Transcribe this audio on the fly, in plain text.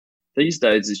These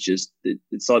days,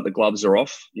 it's like the gloves are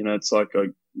off. It's like a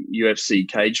UFC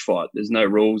cage fight. There's no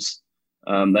rules.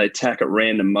 They attack at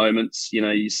random moments.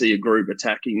 You see a group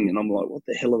attacking, and I'm like, what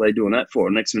the hell are they doing that for?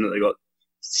 And next minute, they got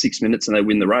 6 minutes and they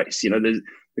win the race.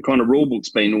 The kind of rule book's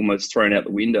been almost thrown out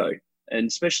the window. And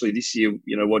especially this year,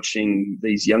 watching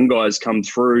these young guys come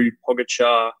through,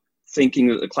 Pogacar, thinking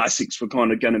that the classics were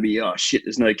kind of going to be, oh shit,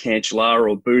 there's no Cancellara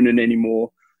or Boonen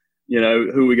anymore.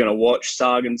 Who are we going to watch?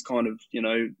 Sagan's kind of,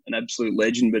 an absolute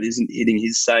legend, but isn't hitting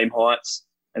his same heights.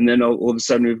 And then all of a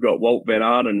sudden we've got Wout van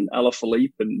Aert and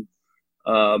Alaphilippe and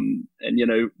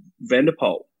Van der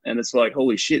Poel. And it's like,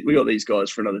 holy shit, we got these guys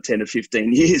for another 10 or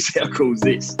 15 years. How cool is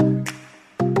this?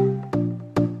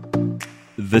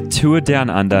 The Tour Down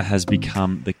Under has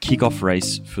become the kickoff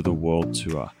race for the World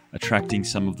Tour, attracting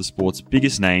some of the sport's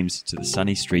biggest names to the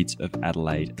sunny streets of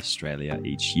Adelaide, Australia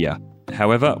each year.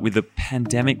 However, with the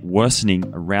pandemic worsening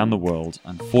around the world,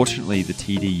 unfortunately the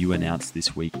TDU announced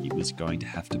this week it was going to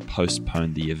have to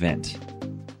postpone the event.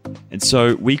 And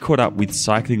so we caught up with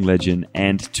cycling legend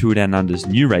and Tour Down Under's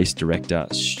new race director,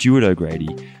 Stuart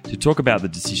O'Grady, to talk about the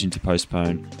decision to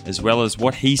postpone, as well as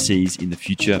what he sees in the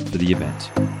future for the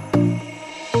event.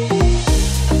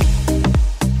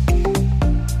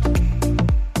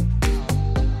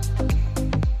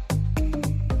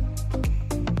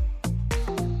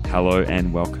 Hello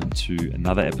and welcome to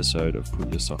another episode of Put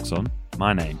Your Socks On.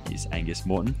 My name is Angus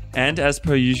Morton, and as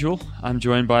per usual, I'm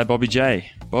joined by Bobby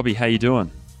J. Bobby, how you doing?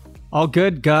 All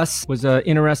good, Gus. Was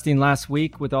interesting last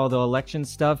week with all the election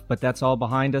stuff, but that's all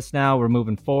behind us now. We're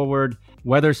moving forward.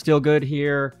 Weather's still good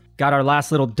here. Got our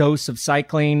last little dose of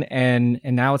cycling, and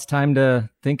now it's time to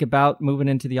think about moving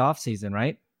into the off season,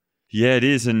 right? Yeah, it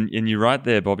is, and you're right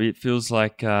there, Bobby. It feels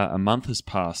like a month has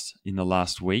passed in the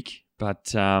last week.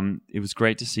 But it was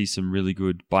great to see some really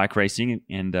good bike racing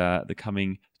and the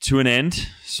coming to an end,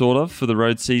 sort of, for the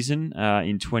road season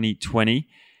in 2020.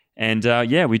 And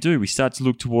we do. We start to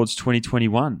look towards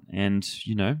 2021. And,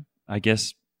 I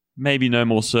guess maybe no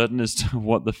more certain as to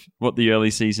what the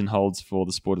early season holds for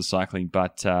the sport of cycling,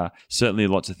 but certainly a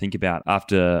lot to think about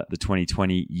after the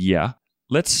 2020 year.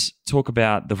 Let's talk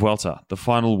about the Vuelta, the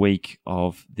final week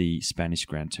of the Spanish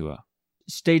Grand Tour.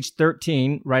 Stage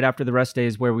 13, right after the rest day,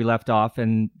 is where we left off.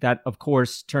 And that, of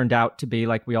course, turned out to be,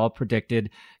 like we all predicted,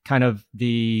 kind of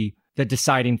the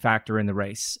deciding factor in the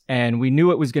race. And we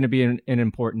knew it was going to be an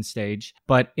important stage.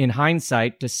 But in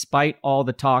hindsight, despite all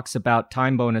the talks about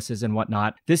time bonuses and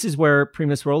whatnot, this is where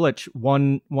Primož Roglič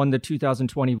won the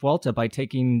 2020 Vuelta by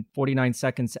taking 49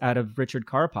 seconds out of Richard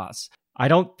Carapaz. I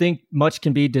don't think much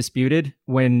can be disputed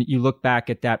when you look back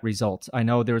at that result. I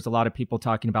know there was a lot of people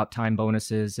talking about time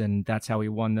bonuses and that's how he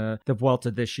won the Vuelta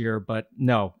this year, but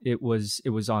no, it was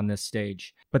on this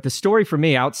stage. But the story for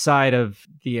me, outside of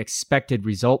the expected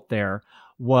result there,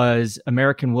 was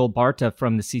American Will Barta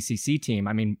from the CCC team.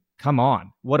 I mean, come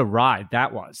on, what a ride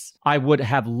that was. I would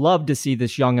have loved to see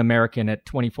this young American at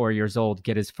 24 years old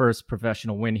get his first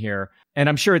professional win here. And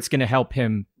I'm sure it's going to help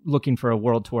him looking for a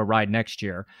World Tour ride next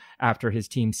year after his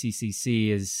team CCC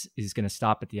is going to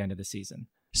stop at the end of the season.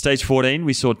 Stage 14,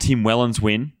 we saw Tim Wellens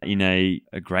win in a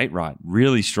great ride.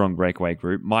 Really strong breakaway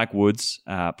group. Mike Woods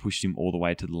pushed him all the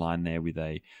way to the line there with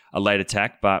a late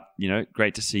attack. But,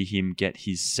 great to see him get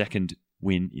his second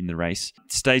win in the race.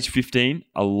 Stage 15,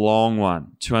 a long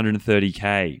one,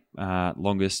 230k,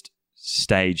 longest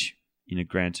stage in a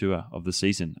Grand Tour of the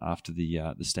season after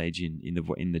the stage in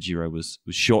the Giro was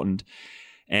shortened.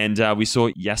 And we saw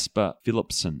Jasper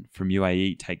Philipsen from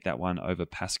UAE take that one over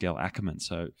Pascal Ackermann.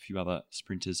 So a few other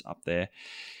sprinters up there.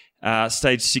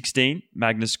 Stage 16,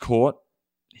 Magnus Cort.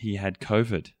 He had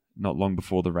COVID not long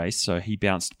before the race, so he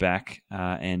bounced back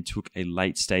and took a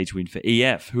late stage win for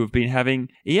EF, who have been having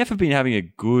a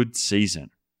good season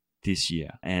this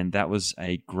year, and that was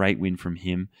a great win from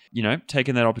him.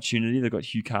 Taking that opportunity, they've got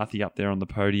Hugh Carthy up there on the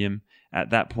podium at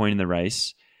that point in the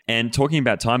race. And talking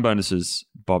about time bonuses,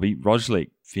 Bobby,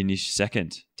 Roglič finished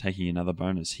second, taking another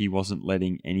bonus. He wasn't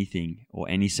letting anything or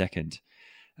any second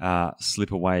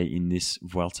slip away in this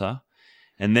Vuelta.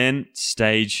 And then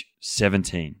stage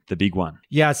 17, the big one.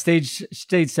 Yeah, stage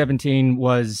 17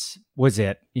 was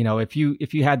it. If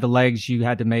you had the legs, you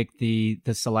had to make the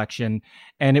selection.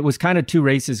 And it was kind of two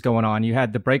races going on. You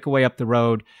had the breakaway up the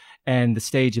road and the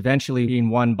stage eventually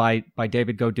being won by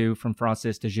David Gaudu from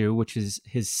Francis Dejoux, which is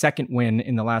his second win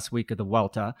in the last week of the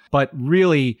Vuelta. But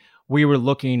really, we were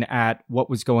looking at what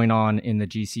was going on in the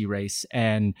GC race,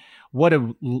 and what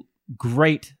a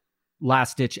great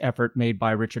last-ditch effort made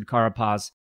by Richard Carapaz.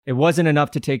 It wasn't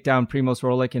enough to take down Primož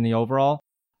Roglič in the overall,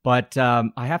 but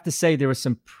I have to say there were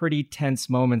some pretty tense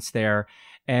moments there.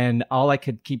 And all I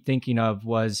could keep thinking of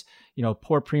was,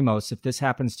 poor Primoz, if this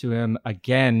happens to him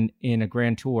again in a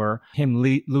Grand Tour, him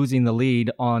losing the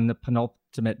lead on the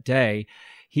penultimate day,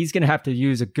 he's going to have to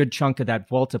use a good chunk of that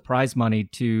Vuelta prize money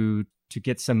to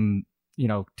get some,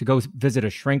 to go visit a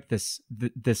shrink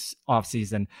this off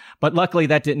season. But luckily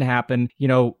that didn't happen.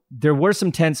 There were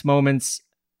some tense moments.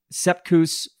 Sepp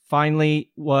Kuss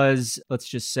finally was, let's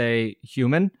just say,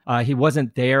 human. He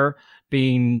wasn't there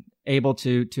being able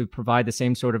to provide the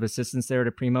same sort of assistance there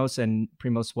to Primoz, and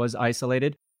Primoz was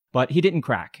isolated, but he didn't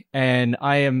crack. And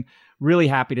I am really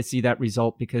happy to see that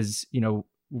result because,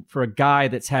 for a guy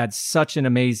that's had such an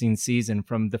amazing season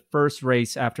from the first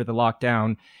race after the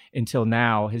lockdown until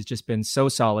now has just been so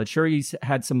solid. Sure, he's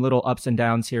had some little ups and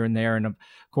downs here and there. And of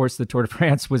course, the Tour de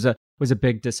France was a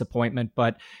big disappointment.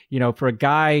 But, for a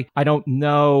guy, I don't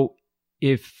know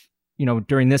if,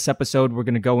 during this episode, we're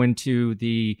going to go into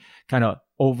the kind of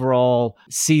overall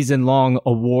season-long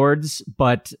awards,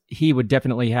 but he would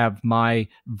definitely have my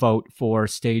vote for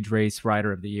Stage Race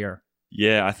Rider of the Year.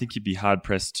 Yeah, I think you'd be hard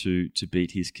pressed to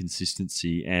beat his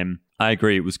consistency, and I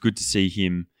agree. It was good to see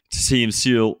him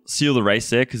seal the race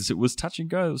there because it was touch and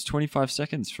go. It was 25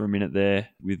 seconds for a minute there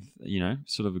with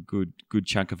sort of a good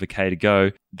chunk of a K to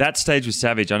go. That stage was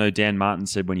savage. I know Dan Martin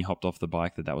said when he hopped off the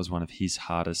bike that was one of his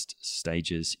hardest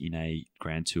stages in a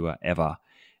Grand Tour ever,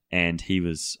 and he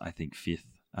was, I think, fifth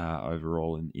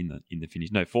overall in the finish.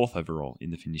 No, fourth overall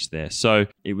in the finish there. So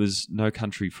it was no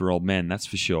country for old men, that's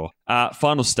for sure.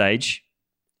 Final stage,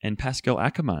 and Pascal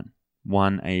Ackermann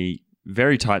won a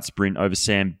very tight sprint over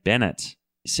Sam Bennett.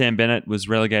 Sam Bennett was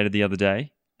relegated the other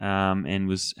day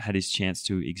and had his chance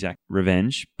to exact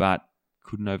revenge, but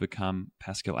couldn't overcome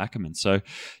Pascal Ackermann. So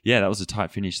yeah, that was a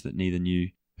tight finish that neither knew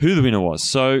who the winner was.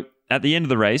 So at the end of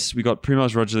the race, we got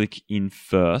Primoz Roglic in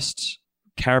first,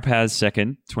 Carapaz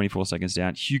second, 24 seconds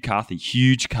down. Hugh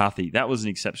Carthy. That was an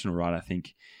exceptional ride, I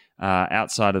think.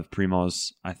 Outside of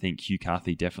Primoz, I think Hugh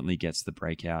Carthy definitely gets the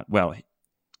breakout. Well,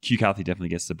 Hugh Carthy definitely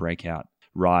gets the breakout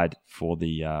ride for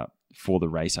the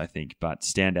race, I think. But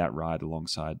standout ride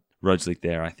alongside Roglic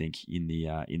there, I think, in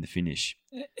the finish.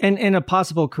 And a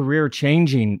possible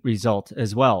career-changing result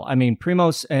as well. I mean,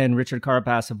 Primoz and Richard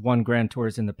Carapaz have won Grand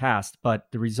Tours in the past, but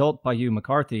the result by Hugh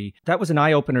McCarthy, that was an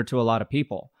eye-opener to a lot of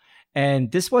people.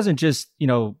 And this wasn't just,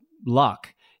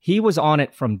 luck. He was on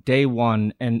it from day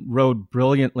one and rode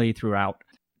brilliantly throughout.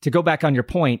 To go back on your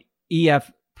point,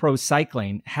 EF Pro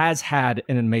Cycling has had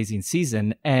an amazing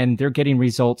season, and they're getting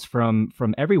results from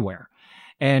everywhere.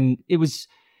 And it was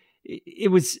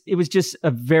just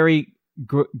a very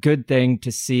good thing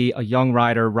to see a young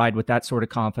rider ride with that sort of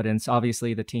confidence.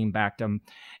 Obviously, the team backed him.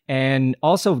 And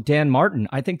also Dan Martin,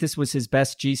 I think this was his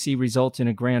best GC result in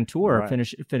a Grand Tour, right,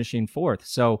 finishing fourth.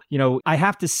 So, I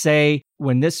have to say,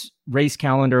 when this race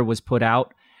calendar was put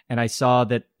out and I saw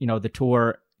that, the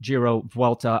Tour, Giro,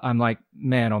 Vuelta, I'm like,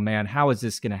 man, oh man, how is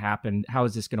this going to happen? How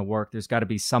is this going to work? There's got to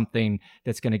be something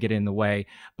that's going to get in the way.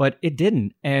 But it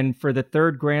didn't. And for the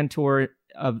third Grand Tour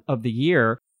of the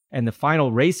year and the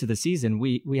final race of the season,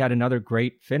 we had another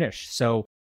great finish. So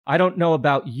I don't know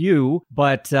about you,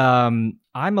 but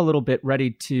I'm a little bit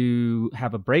ready to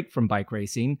have a break from bike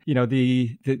racing.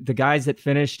 The guys that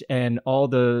finished and all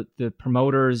the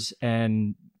promoters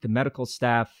and the medical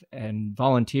staff and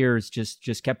volunteers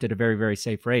just kept it a very, very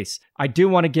safe race. I do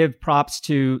want to give props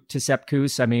to Sepp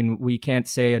Kuss. I mean, we can't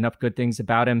say enough good things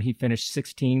about him. He finished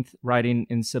 16th riding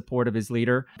in support of his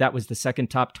leader. That was the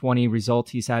second top 20 result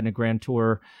he's had in a Grand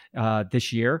Tour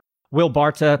this year. Will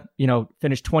Barta,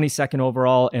 finished 22nd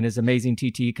overall, and his amazing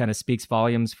TT kind of speaks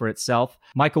volumes for itself.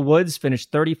 Michael Woods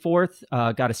finished 34th,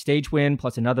 got a stage win,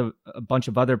 plus a bunch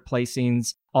of other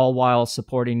placings, all while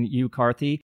supporting Hugh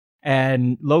Carthy.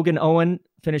 And Logan Owen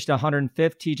finished 105th,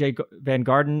 TJ Van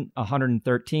Garden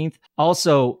 113th.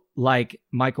 Also, like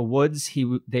Michael Woods,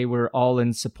 they were all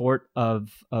in support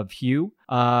of Hugh.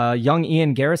 Young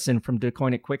Ian Garrison from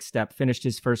Deceuninck Quickstep finished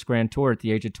his first Grand Tour at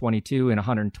the age of 22 in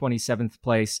 127th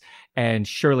place, and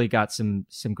surely got some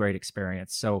great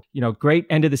experience. So, great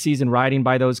end of the season riding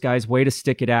by those guys. Way to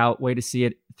stick it out. Way to see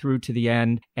it through to the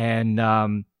end.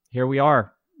 And here we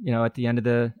are, at the end of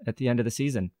the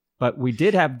season. But we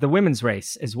did have the women's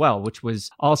race as well, which was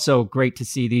also great to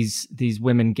see these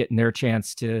women getting their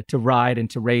chance to ride and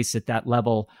to race at that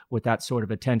level with that sort of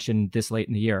attention this late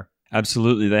in the year.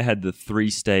 Absolutely. They had the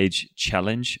 3-stage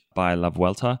challenge by La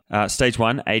Vuelta. Stage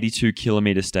 1,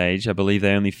 82-kilometer stage. I believe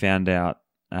they only found out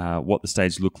what the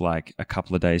stage looked like a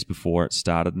couple of days before it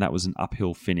started, and that was an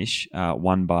uphill finish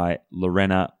won by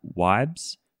Lorena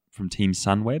Wiebes from Team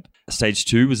Sunweb. Stage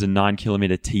 2 was a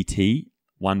 9-kilometer TT,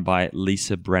 won by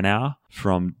Lisa Brennauer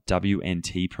from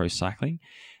WNT Pro Cycling.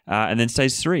 And then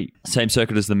stage 3, same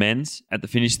circuit as the men's. At the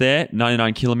finish there,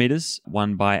 99 kilometers,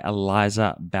 won by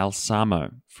Eliza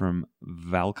Balsamo from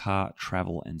Valcar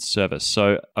Travel and Service.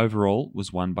 So overall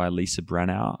was won by Lisa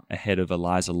Branauer ahead of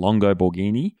Eliza Longo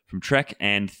Borghini from Trek,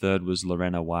 and third was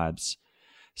Lorena Weibs.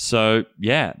 So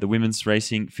yeah, the women's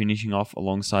racing finishing off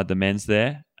alongside the men's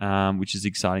there, which is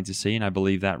exciting to see. And I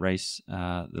believe that race,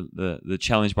 the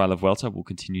Challenge by La Vuelta, will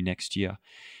continue next year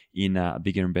in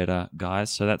bigger and better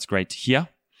guys. So that's great to hear.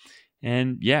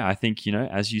 And yeah, I think,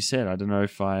 as you said, I don't know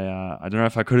if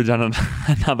I could have done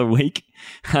another week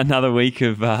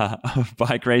of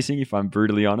bike racing. If I'm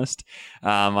brutally honest,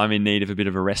 I'm in need of a bit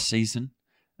of a rest season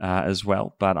as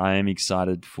well. But I am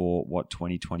excited for what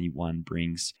 2021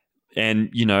 brings.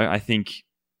 And I think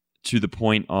to the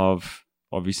point of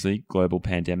obviously global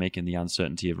pandemic and the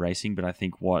uncertainty of racing, but I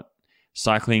think what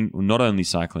cycling, well, not only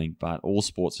cycling, but all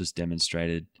sports has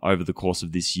demonstrated over the course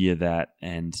of this year that,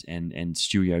 and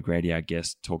Stewie O'Grady, our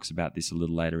guest, talks about this a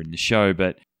little later in the show,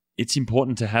 but it's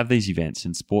important to have these events,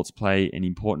 and sports play an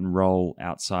important role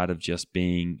outside of just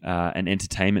being an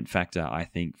entertainment factor, I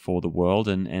think, for the world,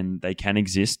 and they can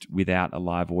exist without a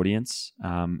live audience,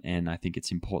 and I think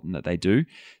it's important that they do.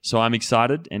 So I'm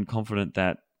excited and confident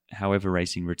that however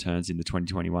racing returns in the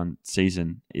 2021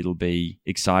 season, it'll be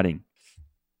exciting.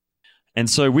 And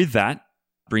so with that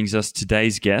brings us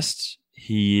today's guest.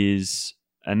 He is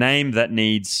a name that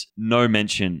needs no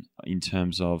mention in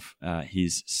terms of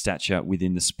his stature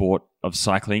within the sport of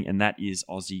cycling, and that is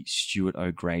Aussie Stuart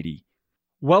O'Grady.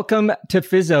 Welcome to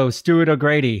Fizzo, Stuart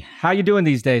O'Grady. How you doing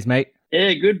these days, mate?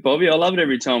 Yeah, good, Bobby. I love it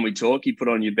every time we talk. You put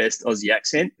on your best Aussie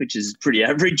accent, which is pretty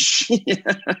average.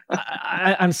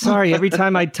 I'm sorry. Every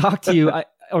time I talk to you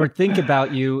or think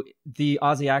about you, the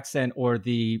Aussie accent or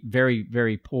the very,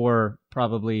 very poor,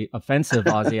 probably offensive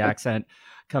Aussie accent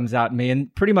comes out in me.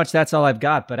 And pretty much that's all I've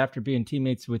got. But after being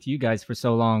teammates with you guys for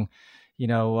so long,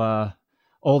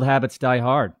 old habits die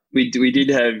hard. We did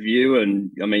have you,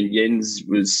 and I mean, Jens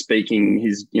was speaking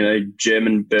his,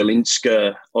 German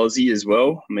Berlinska Aussie as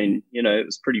well. I mean, it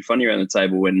was pretty funny around the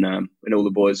table when all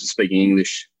the boys were speaking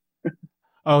English.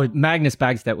 Oh, Magnus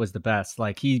Bagstedt was the best.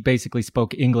 Like, he basically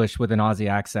spoke English with an Aussie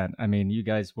accent. I mean, you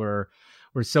guys were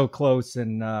so close,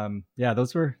 and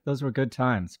those were good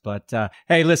times. But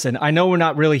hey, listen, I know we're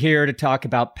not really here to talk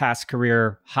about past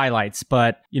career highlights,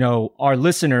 but our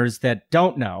listeners that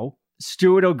don't know,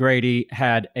 Stuart O'Grady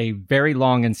had a very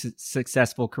long and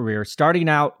successful career, starting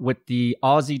out with the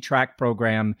Aussie track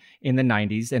program in the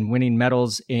 90s and winning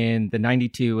medals in the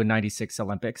 92 and 96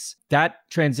 Olympics. That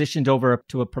transitioned over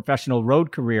to a professional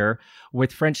road career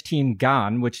with French team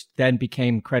Gann, which then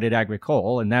became Credit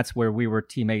Agricole, and that's where we were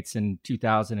teammates in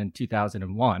 2000 and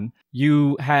 2001.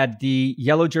 You had the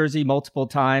yellow jersey multiple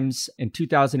times. In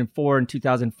 2004 and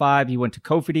 2005, you went to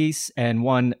Cofidis and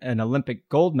won an Olympic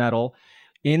gold medal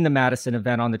in the Madison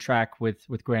event on the track with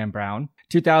Graham Brown.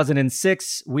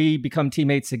 2006, we become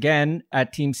teammates again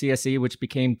at Team CSE, which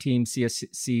became Team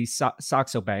CSC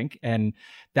Saxo Bank. And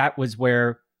that was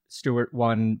where Stuart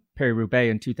won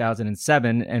Paris-Roubaix in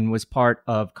 2007 and was part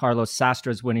of Carlos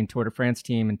Sastra's winning Tour de France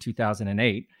team in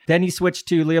 2008. Then he switched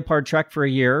to Leopard Trek for a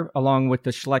year, along with the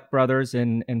Schleck brothers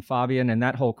and Fabian and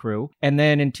that whole crew. And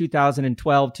then in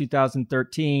 2012,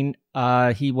 2013,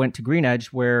 he went to Green Edge,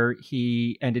 where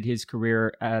he ended his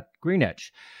career at Green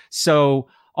Edge. So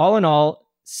all in all,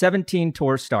 17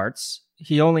 tour starts.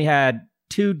 He only had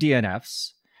 2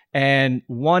 DNFs, and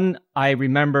one I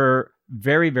remember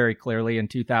very, very clearly in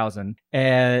 2000,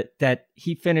 that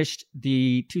he finished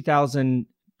the 2000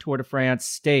 Tour de France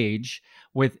stage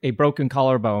with a broken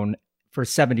collarbone for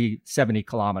 70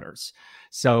 kilometers.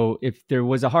 So if there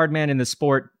was a hard man in the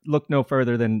sport, look no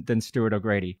further than Stuart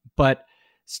O'Grady. But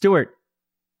Stuart,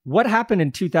 what happened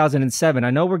in 2007? I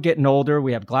know we're getting older.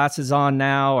 We have glasses on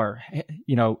now, or,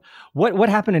 what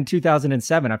happened in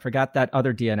 2007? I forgot that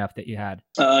other DNF that you had.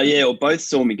 Well, both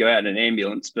saw me go out in an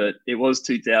ambulance, but it was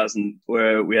 2000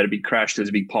 where we had a big crash. There was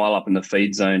a big pile up in the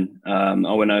feed zone. I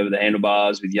went over the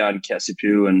handlebars with Jan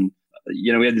Kasipu, and,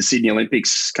 we had the Sydney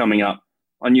Olympics coming up.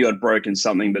 I knew I'd broken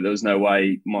something, but there was no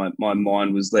way my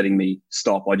mind was letting me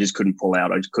stop. I just couldn't pull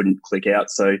out. I just couldn't click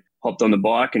out. So hopped on the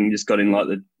bike and just got in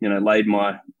laid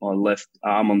my left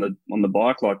arm on the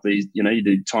bike like these, you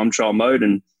do time trial mode.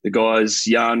 And the guys,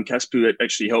 Jan Kaspu,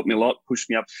 actually helped me a lot, pushed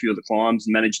me up a few of the climbs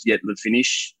and managed to get to the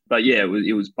finish. But yeah,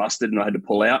 it was busted and I had to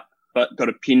pull out. But got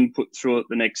a pin put through it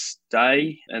the next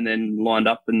day and then lined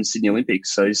up in the Sydney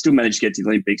Olympics. So still managed to get to the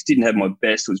Olympics. Didn't have my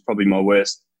best. It was probably my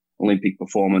worst Olympic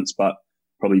performance, but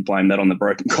probably blame that on the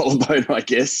broken collarbone, I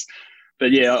guess.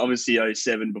 But yeah, obviously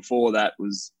 07 before that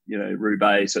was,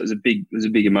 Roubaix. So it was a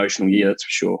big emotional year, that's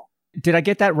for sure. Did I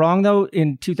get that wrong, though?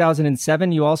 In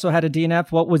 2007, you also had a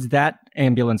DNF. What was that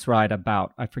ambulance ride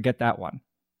about? I forget that one.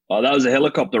 Oh, that was a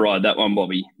helicopter ride, that one,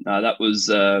 Bobby. No, that was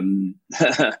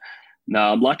no,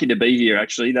 I'm lucky to be here,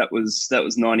 actually. That was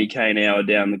 90k an hour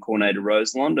down the Cornet de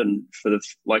Roseland. And for the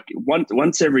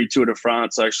once every Tour de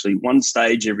France, actually, one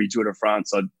stage every Tour de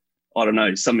France, I don't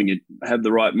know, something to have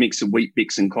the right mix of Wheat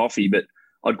Bix and coffee, but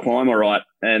I'd climb all right.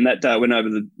 And that day I went over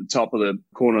the top of the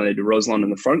Cornet de Roseland in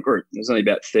the front group. There's only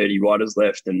about 30 riders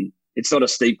left, and it's not a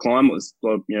steep climb. It was,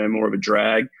 more of a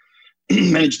drag.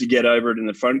 Managed to get over it in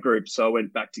the front group, so I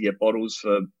went back to get bottles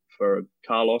for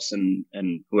Carlos and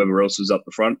whoever else was up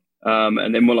the front.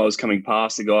 And then when I was coming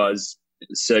past the guys,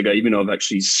 Sergey Ivanov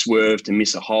actually swerved to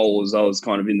miss a hole as I was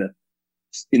kind of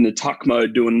in the tuck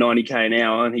mode doing 90k an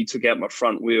hour, and he took out my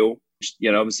front wheel.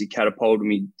 Obviously catapulted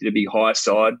me, did a big high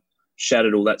side,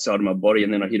 shattered all that side of my body,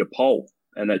 and then I hit a pole,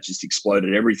 and that just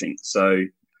exploded everything. So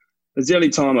it's the only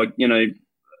time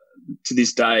to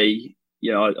this day,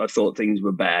 I thought things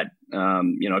were bad. I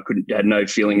had no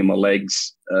feeling in my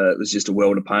legs. It was just a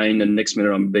world of pain. And next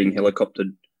minute I'm being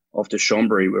helicoptered off to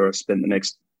Chambéry, where I spent the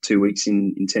next 2 weeks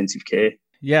in intensive care.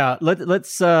 Yeah,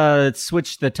 let's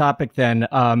switch the topic then.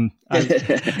 Thanks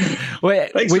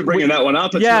for bringing that one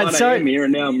up. It's 9 a.m. here,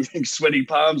 and now I'm sweaty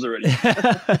palms already.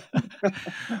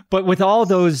 But with all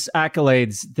those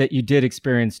accolades that you did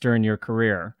experience during your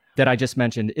career that I just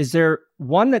mentioned, is there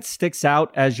one that sticks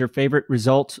out as your favorite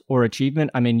result or achievement?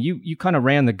 I mean, you kind of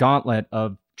ran the gauntlet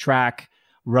of track,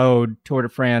 road, Tour de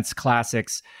France,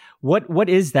 classics. What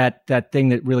is that thing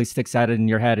that really sticks out in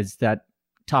your head? Is that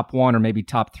top one or maybe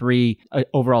top three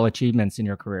overall achievements in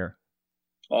your career?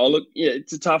 Oh, look, yeah,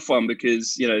 it's a tough one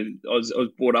because, I was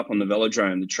brought up on the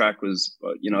velodrome. The track was,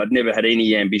 I'd never had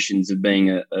any ambitions of being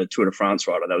a Tour de France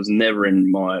rider. That was never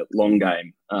in my long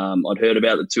game. I'd heard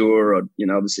about the Tour. I'd,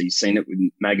 obviously seen it with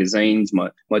magazines.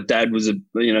 My dad was a,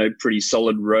 pretty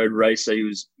solid road racer. He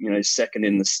was, second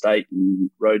in the state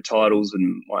in road titles.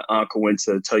 And my uncle went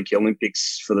to the Tokyo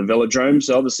Olympics for the velodrome.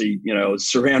 So obviously, I was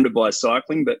surrounded by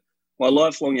cycling, but my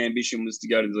lifelong ambition was to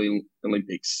go to the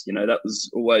Olympics. That was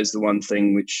always the one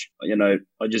thing which, I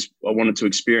wanted to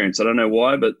experience. I don't know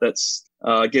why, but that's,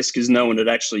 I guess, because no one had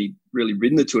actually really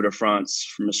ridden the Tour de France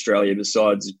from Australia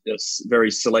besides a very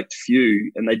select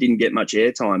few, and they didn't get much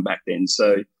airtime back then.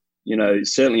 So,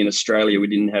 certainly in Australia, we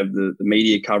didn't have the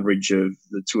media coverage of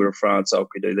the Tour de France like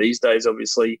we do these days,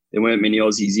 obviously. There weren't many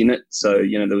Aussies in it, so,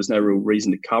 there was no real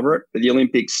reason to cover it. But the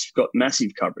Olympics got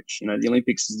massive coverage. The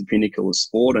Olympics is the pinnacle of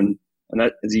sport, and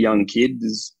that, as a young kid,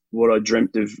 is what I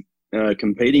dreamt of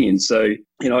competing in. So,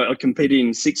 I competed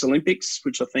in 6 Olympics,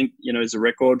 which I think, is a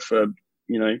record for,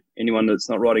 anyone that's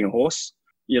not riding a horse.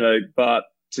 But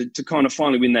to kind of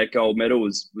finally win that gold medal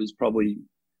was probably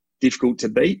difficult to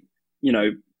beat.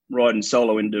 Riding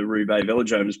solo into Roubaix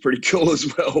Velodrome is pretty cool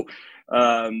as well.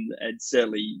 And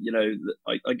certainly,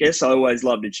 I guess I always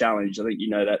loved a challenge. I think you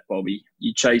know that, Bobby.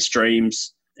 You chase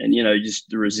dreams, and, just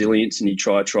the resilience, and you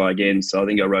try again. So I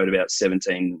think I rode about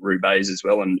 17 Roubaix as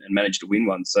well and managed to win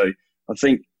one. So I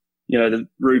think, the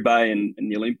Roubaix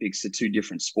and the Olympics are 2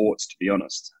 different sports, to be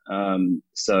honest.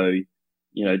 So,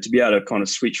 to be able to kind of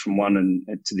switch from one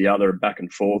and to the other back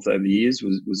and forth over the years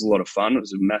was a lot of fun. It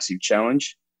was a massive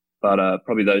challenge, but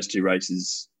probably those 2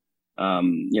 races,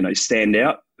 stand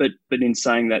out. But in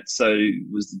saying that, so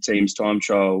was the team's time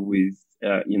trial with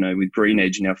Green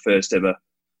Edge in our first ever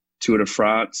Tour de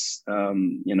France,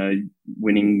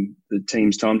 winning the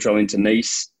team's time trial into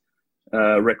Nice,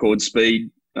 record speed,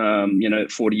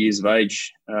 at 40 years of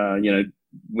age,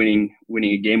 winning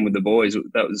again with the boys.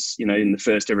 That was, in the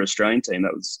first ever Australian team.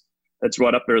 That's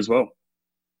right up there as well.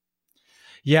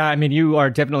 Yeah, I mean, you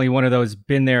are definitely one of those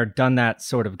been there, done that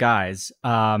sort of guys.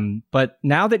 But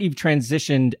now that you've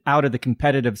transitioned out of the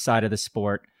competitive side of the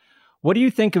sport, what do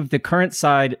you think of the current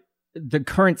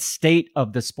state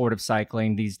of the sport of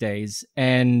cycling these days,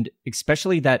 and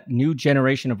especially that new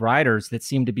generation of riders that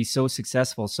seem to be so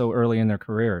successful so early in their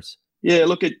careers? Yeah,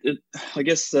 look, I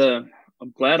guess I'm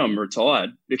glad I'm retired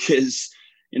because,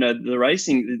 the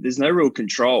racing, there's no real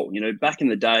control. Back in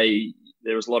the day,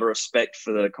 there was a lot of respect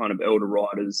for the kind of elder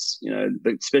riders,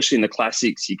 especially in the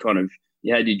classics. You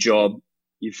had your job,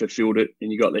 you fulfilled it,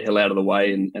 and you got the hell out of the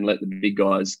way and let the big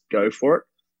guys go for it.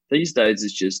 These days,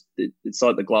 it's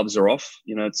like the gloves are off.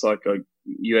 It's like a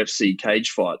UFC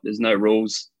cage fight. There's no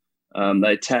rules.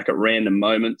 They attack at random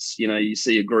moments. You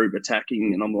see a group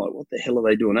attacking, and I'm like, what the hell are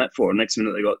they doing that for? And next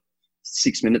minute, they got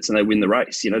 6 minutes and they win the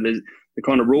race. The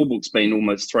kind of rule book's been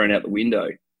almost thrown out the window.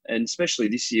 And especially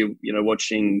this year,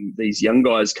 watching these young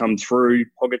guys come through,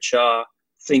 Pogačar,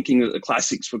 thinking that the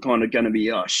classics were kind of going to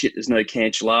be, oh, shit, there's no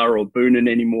Cancellara or Boonen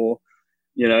anymore.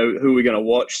 You know, who are we going to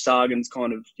watch? Sagan's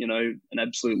kind of, you know, an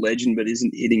absolute legend, but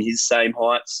isn't hitting his same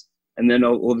heights. And then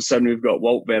all of a sudden we've got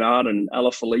Walt Van Aert and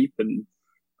Alaphilippe and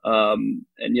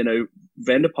you know,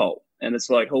 Van der Poel. And it's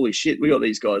like, holy shit, we got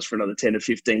these guys for another 10 or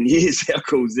 15 years. How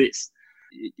cool is this?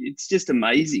 It's just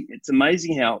amazing. It's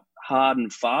amazing how hard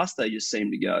and fast they just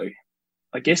seem to go.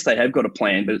 I guess they have got a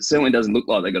plan, but it certainly doesn't look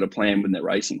like they've got a plan when they're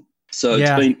racing. So It's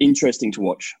been interesting to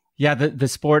watch. Yeah, the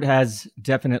sport has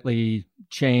definitely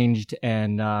changed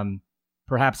and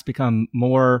perhaps become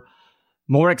more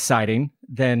exciting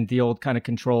than the old kind of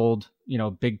controlled, you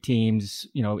know, big teams,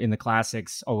 you know, in the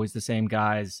classics, always the same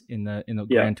guys, in the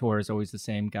Grand Tours, always the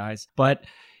same guys. But,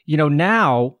 you know,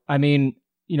 now, I mean,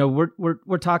 you know,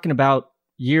 we're talking about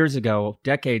years ago,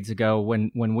 decades ago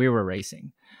when we were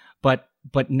racing.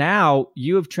 But now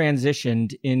you have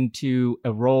transitioned into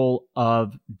a role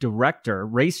of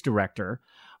race director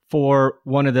for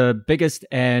one of the biggest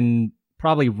and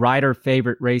probably rider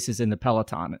favorite races in the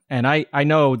peloton. And I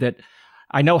know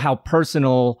how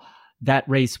personal that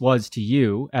race was to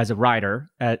you as a rider.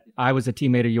 I was a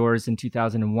teammate of yours in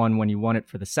 2001 when you won it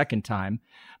for the second time,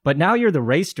 but now you're the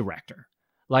race director.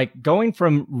 Like going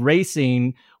from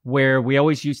racing where we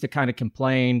always used to kind of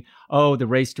complain, oh, the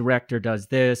race director does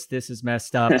this is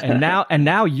messed up. And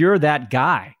now you're that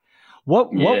guy.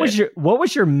 What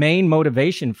was your main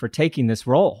motivation for taking this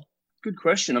role? Good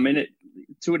question. I mean,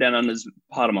 Tour Down Under is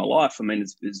part of my life. I mean,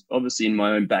 it's obviously in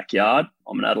my own backyard.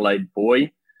 I'm an Adelaide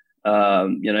boy.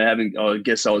 You know, I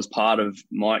guess I was part of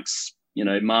Mike's, you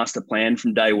know, master plan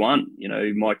from day one. You know,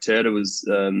 Mike Turner was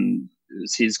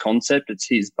his concept. It's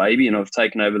his baby, and I've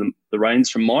taken over the reins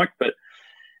from Mike. But,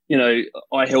 you know,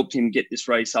 I helped him get this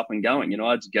race up and going. You know,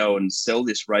 I had to go and sell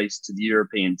this race to the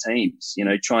European teams, you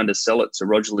know, trying to sell it to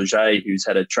Roger Leger, who's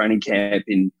had a training camp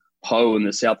in Pau in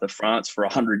the south of France for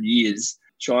 100 years,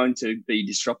 trying to be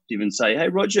disruptive and say, hey,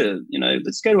 Roger, you know,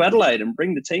 let's go to Adelaide and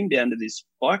bring the team down to this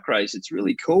bike race. It's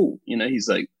really cool. You know, he's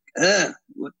like,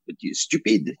 what, you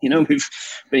stupid. You know, we've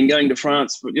been going to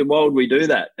France. Why would we do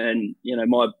that? And, you know,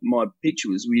 my picture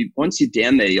was, once you're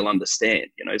down there, you'll understand,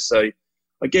 you know. So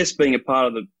I guess being a part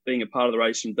of the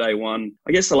race from day one,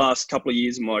 I guess the last couple of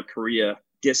years of my career, I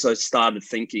guess I started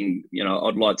thinking, you know,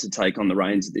 I'd like to take on the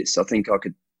reins of this. I think I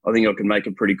could make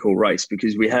a pretty cool race,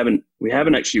 because we haven't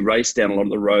actually raced down a lot of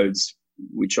the roads,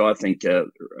 which I think are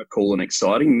cool and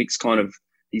exciting. Mick's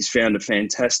he's found a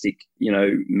fantastic, you know,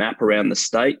 map around the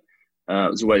state. It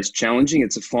was always challenging.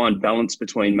 It's a fine balance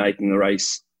between making the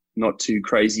race not too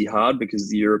crazy hard, because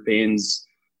the Europeans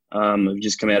have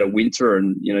just come out of winter,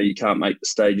 and, you know, you can't make the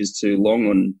stages too long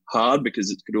and hard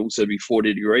because it could also be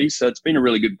 40 degrees. So it's been a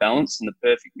really good balance and the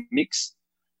perfect mix.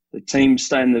 The team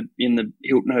stay in the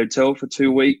Hilton Hotel for 2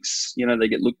 weeks. You know, they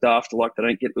get looked after like they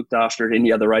don't get looked after at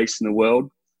any other race in the world.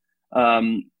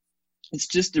 It's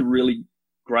just a really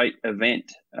great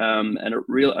event, and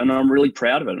I'm really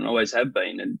proud of it, and always have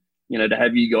been. And, you know, to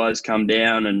have you guys come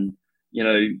down and, you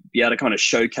know, be able to kind of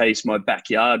showcase my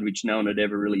backyard, which no one had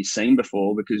ever really seen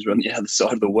before because we're on the other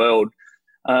side of the world.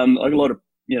 I got a lot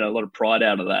of pride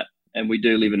out of that. And we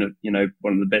do live in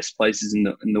one of the best places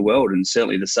in the world, and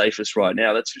certainly the safest right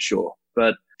now, that's for sure.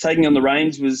 But taking on the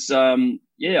reins was, I'm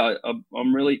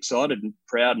really excited and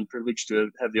proud and privileged to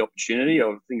have the opportunity.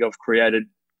 I think I've created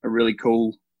a really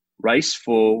cool race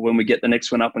for when we get the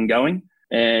next one up and going.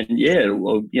 And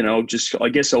I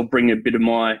guess I'll bring a bit of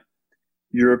my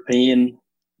European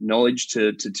knowledge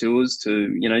to tours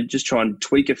to, you know, just try and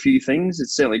tweak a few things. It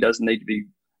certainly doesn't need to be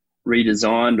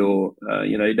redesigned or,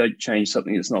 you don't change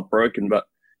something that's not broken, but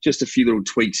just a few little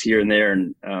tweaks here and there,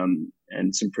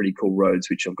 and some pretty cool roads,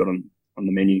 which I've got on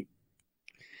the menu.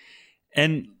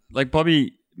 And like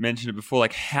Bobby mentioned it before,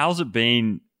 like how's it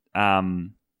been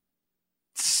on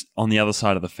the other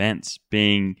side of the fence,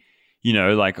 being, you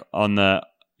know, like on the,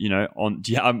 you know,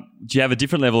 do you have a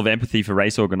different level of empathy for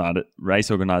race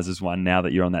organizers, one, now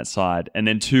that you're on that side? And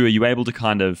then two, are you able to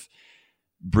kind of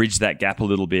bridge that gap a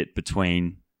little bit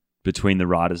between the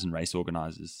riders and race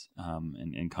organizers,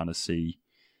 and kind of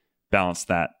balance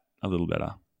that a little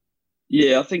better?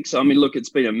 Yeah, I think so. I mean, look, it's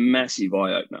been a massive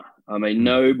eye-opener. I mean,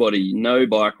 no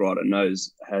bike rider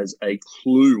has a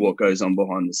clue what goes on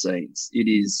behind the scenes. It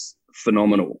is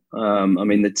phenomenal. I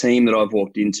mean, the team that I've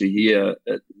walked into here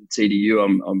at TDU,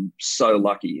 I'm so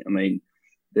lucky. I mean,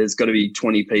 there's got to be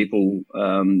 20 people,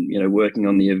 working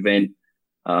on the event.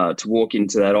 To walk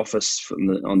into that office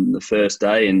on the first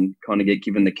day and kind of get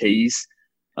given the keys.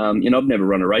 I've never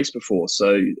run a race before,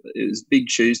 so it was big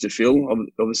shoes to fill.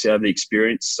 Obviously, I have the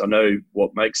experience. I know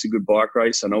what makes a good bike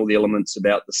race. I know all the elements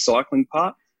about the cycling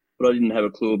part, but I didn't have a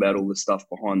clue about all the stuff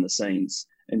behind the scenes.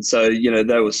 And so,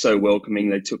 they were so welcoming.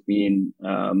 They took me in.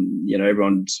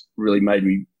 Everyone's really made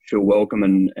me feel welcome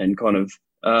and kind of,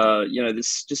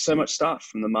 there's just so much stuff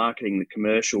from the marketing, the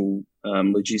commercial,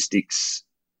 logistics,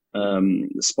 the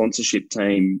sponsorship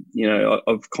team.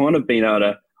 I've kind of been able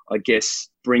to, I guess,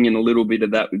 bring in a little bit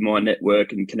of that with my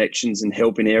network and connections and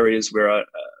help in areas where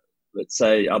let's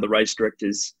say other race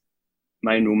directors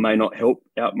may or may not help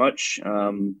out much.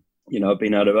 I've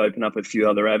been able to open up a few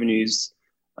other avenues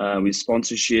with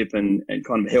sponsorship and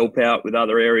kind of help out with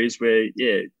other areas where,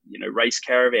 race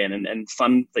caravan and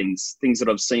fun things that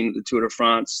I've seen at the Tour de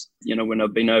France, when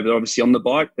I've been over there, obviously on the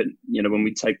bike, but, when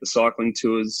we take the cycling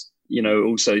tours,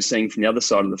 also seeing from the other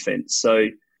side of the fence. So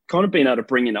kind of been able to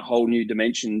bring in a whole new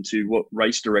dimension to what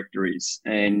race director is.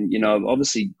 And,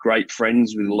 obviously great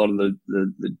friends with a lot of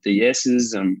the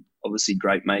DSs and obviously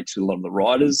great mates with a lot of the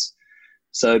riders.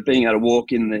 So being able to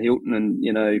walk in the Hilton and,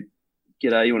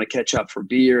 g'day, you want to catch up for a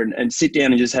beer and sit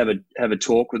down and just have a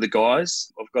talk with the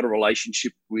guys. I've got a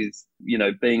relationship with,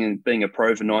 being a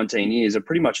pro for 19 years. I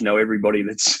pretty much know everybody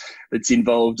that's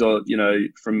involved, or,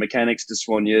 from mechanics to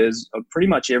soigneurs, pretty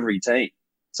much every team.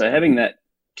 So having that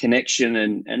connection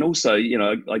and also,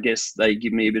 I guess they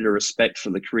give me a bit of respect for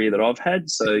the career that I've had.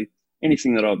 So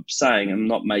anything that I'm saying, I'm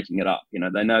not making it up.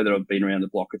 They know that I've been around the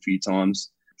block a few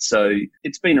times. So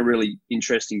it's been a really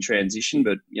interesting transition,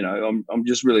 but, I'm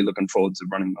just really looking forward to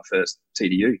running my first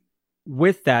TDU.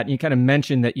 With that, you kind of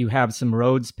mentioned that you have some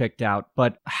roads picked out,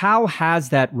 but how has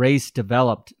that race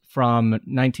developed from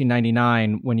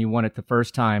 1999 when you won it the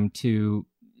first time to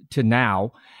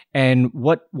now? And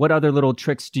what other little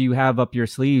tricks do you have up your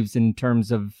sleeves in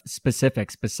terms of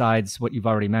specifics besides what you've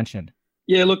already mentioned?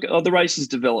 Yeah, look, the race has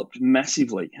developed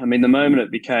massively. I mean, the moment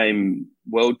it became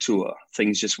World Tour,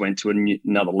 things just went to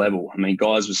another level. I mean,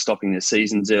 guys were stopping their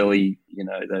seasons early.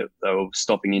 They were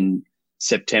stopping in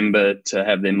September to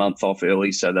have their month off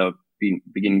early. So they were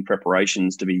beginning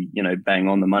preparations to be, bang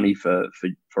on the money for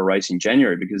a race in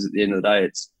January, because at the end of the day,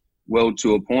 it's World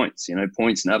Tour points.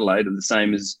 Points in Adelaide are the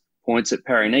same as points at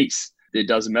Paris-Nice. It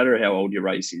doesn't matter how old your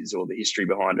race is or the history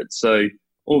behind it. So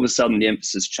all of a sudden, the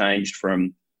emphasis changed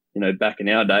from, back in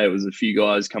our day, it was a few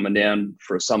guys coming down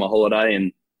for a summer holiday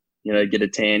and, get a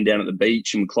tan down at the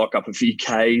beach and clock up a few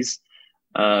Ks,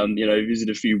 visit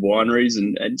a few wineries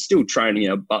and still training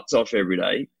our butts off every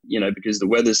day, because the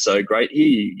weather's so great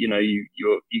here.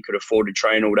 You could afford to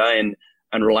train all day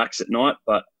and relax at night,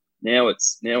 but now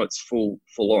it's full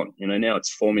on. Now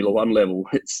it's Formula One level.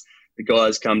 It's the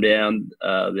guys come down,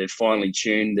 they're finely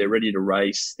tuned, they're ready to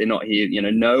race. They're not here.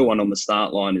 No one on the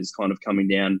start line is kind of coming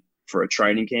down for a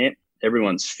training camp.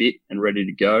 Everyone's fit and ready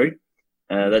to go.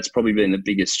 That's probably been the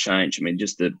biggest change. I mean,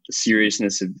 just the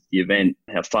seriousness of the event,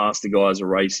 how fast the guys are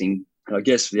racing. I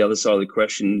guess for the other side of the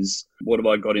question is, what have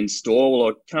I got in store? Well,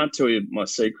 I can't tell you my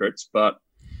secrets, but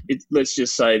let's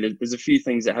just say that there's a few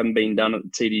things that haven't been done at the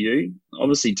TDU.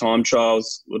 Obviously, time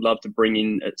trials would love to bring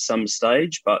in at some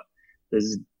stage, but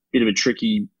there's a bit of a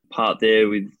tricky part there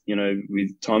with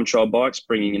time trial bikes,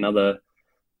 bringing another,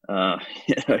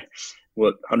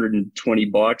 120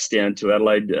 bikes down to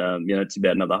Adelaide. It's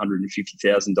about another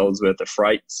 $150,000 worth of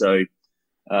freight. So,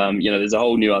 there's a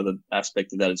whole new other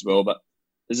aspect of that as well. But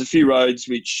there's a few roads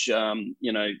which, for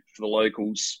the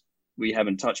locals, we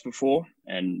haven't touched before,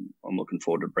 and I'm looking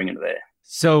forward to bringing it there.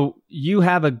 So you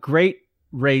have a great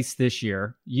race this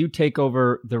year. You take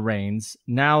over the reins.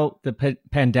 Now the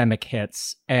pandemic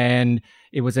hits, and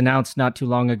it was announced not too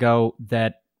long ago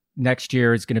that next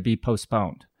year is going to be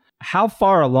postponed. How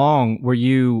far along were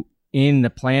you in the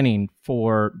planning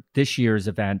for this year's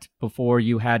event before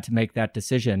you had to make that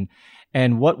decision?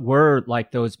 And what were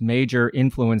like those major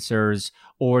influencers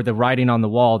or the writing on the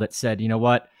wall that said, you know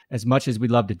what, as much as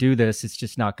we'd love to do this, it's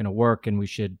just not going to work and we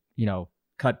should,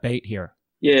 cut bait here?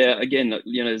 Yeah, again,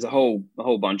 there's a whole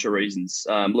bunch of reasons.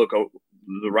 Look,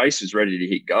 the race was ready to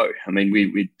hit go. I mean,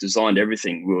 we designed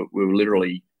everything. We were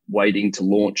literally waiting to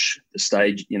launch the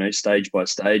stage, stage by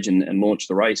stage and launch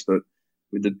the race. But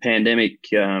with the pandemic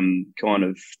kind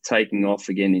of taking off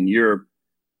again in Europe,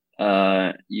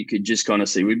 you could just kind of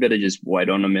see we better just wait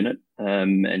on a minute,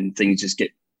 and things just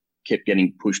kept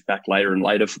getting pushed back later and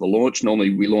later for the launch.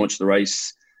 Normally, we launch the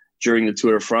race during the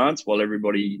Tour de France while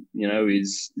everybody,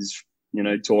 is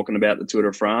talking about the Tour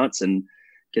de France and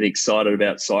getting excited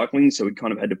about cycling. So we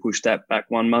kind of had to push that back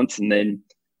 1 month, and then,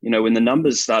 when the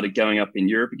numbers started going up in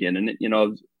Europe again, and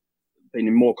I've been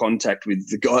in more contact with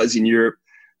the guys in Europe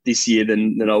this year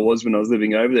than I was when I was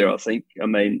living over there, I think. I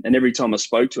mean, and every time I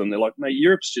spoke to them, they're like, mate,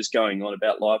 Europe's just going on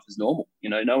about life as normal.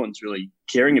 No one's really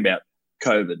caring about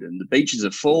COVID, and the beaches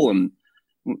are full, and,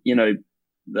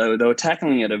 they were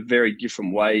tackling it a very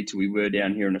different way to we were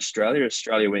down here in Australia.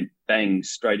 Australia went bang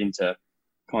straight into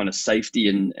kind of safety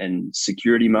and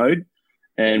security mode,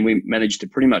 and we managed to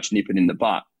pretty much nip it in the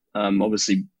butt.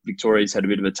 Obviously, Victoria's had a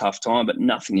bit of a tough time, but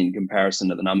nothing in comparison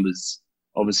to the numbers.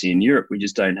 Obviously, in Europe, we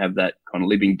just don't have that kind of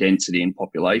living density and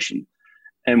population,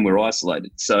 and we're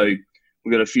isolated. So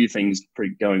we've got a few things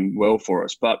pretty going well for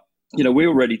us. But, you know, we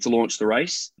were ready to launch the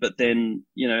race. But then,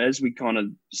 you know, as we kind of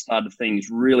started things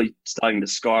really starting to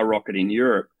skyrocket in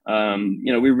Europe,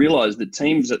 you know, we realized that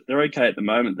teams, that they're okay at the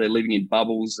moment. They're living in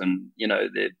bubbles and, you know,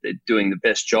 they're doing the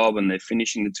best job and they're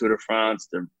finishing the Tour de France.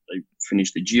 They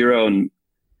finished the Giro and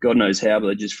God knows how, but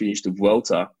they just finished the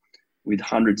Vuelta with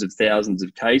hundreds of thousands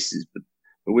of cases. But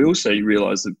we also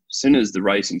realised that as soon as the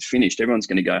racing's finished, everyone's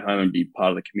going to go home and be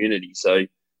part of the community. So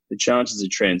the chances of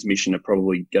transmission are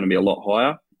probably going to be a lot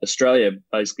higher. Australia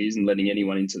basically isn't letting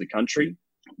anyone into the country,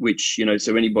 which, you know,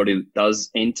 so anybody that does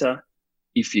enter,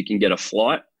 if you can get a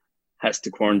flight, has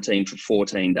to quarantine for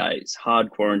 14 days,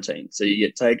 hard quarantine. So you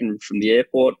get taken from the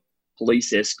airport,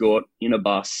 police escort in a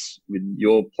bus with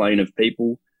your plane of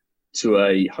people to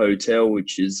a hotel,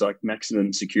 which is like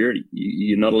maximum security.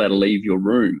 You're not allowed to leave your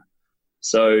room.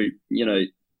 So, you know,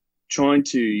 trying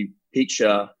to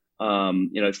picture,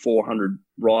 you know, 400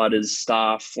 riders,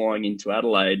 staff flying into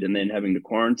Adelaide and then having to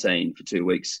quarantine for 2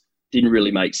 weeks didn't really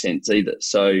make sense either.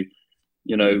 So,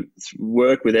 you know,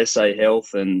 work with SA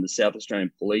Health and the South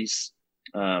Australian Police,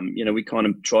 you know, we kind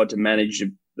of tried to manage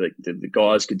the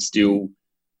guys could still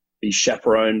be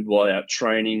chaperoned while out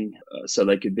training, so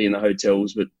they could be in the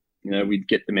hotels, but, you know, we'd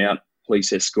get them out,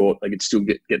 police escort, they could still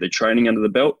get their training under the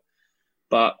belt.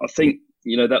 But I think,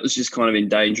 you know, that was just kind of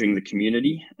endangering the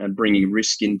community and bringing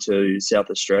risk into South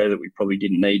Australia that we probably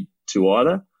didn't need to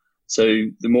either. So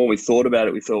the more we thought about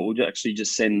it, we thought we'll actually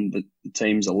just send the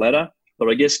teams a letter. But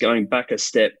I guess going back a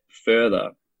step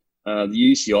further,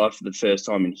 the UCI for the first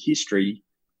time in history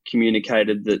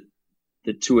communicated that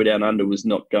the Tour Down Under was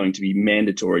not going to be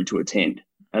mandatory to attend.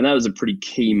 And that was a pretty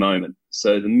key moment.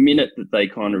 So the minute that they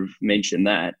kind of mentioned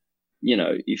that, you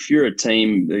know, if you're a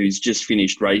team who's just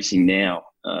finished racing now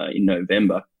in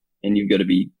November and you've got to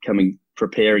be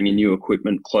preparing your new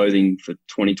equipment, clothing for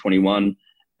 2021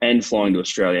 and flying to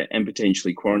Australia and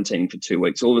potentially quarantining for 2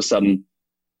 weeks, all of a sudden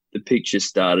the picture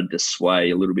started to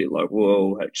sway a little bit like,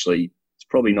 well, actually, it's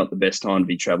probably not the best time to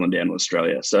be traveling down to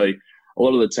Australia. So a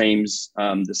lot of the teams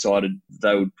decided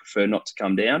they would prefer not to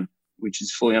come down, which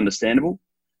is fully understandable.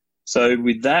 So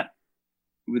with that,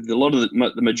 with a lot of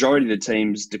the majority of the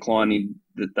teams declining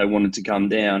that they wanted to come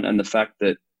down, and the fact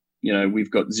that, you know,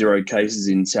 we've got 0 cases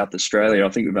in South Australia. I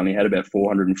think we've only had about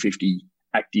 450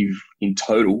 active in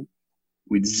total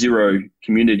with 0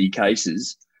 community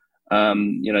cases.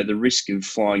 You know, the risk of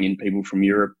flying in people from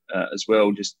Europe as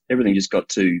well, just everything just got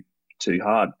too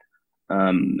hard.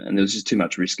 And there was just too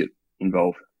much risk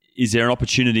involved. Is there an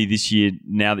opportunity this year,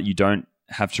 now that you don't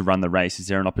have to run the race, is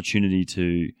there an opportunity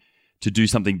to do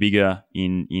something bigger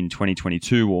in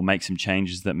 2022 or make some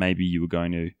changes that maybe you were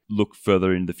going to look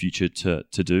further in the future to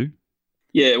do?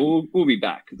 Yeah, we'll be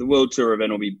back. The World Tour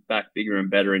event will be back bigger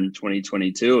and better in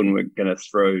 2022, and we're going to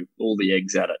throw all the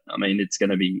eggs at it. I mean,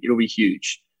 it'll be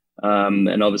huge.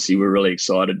 And obviously we're really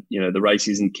excited. You know, the race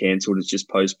isn't cancelled, it's just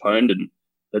postponed, and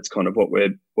that's kind of what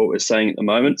we're saying at the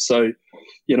moment. So,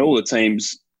 you know, all the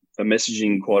teams are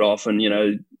messaging quite often, you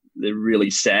know, they're really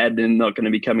sad they're not going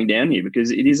to be coming down here because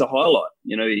it is a highlight.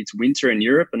 You know, it's winter in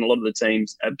Europe and a lot of the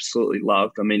teams absolutely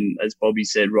loved. I mean, as Bobby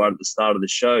said right at the start of the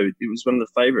show, it was one of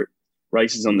the favourite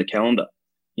races on the calendar.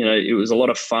 You know, it was a lot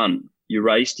of fun. You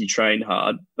raced, you trained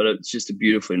hard, but it's just a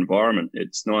beautiful environment.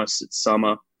 It's nice. It's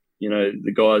summer. You know,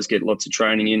 the guys get lots of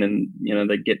training in and, you know,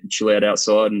 they get to chill out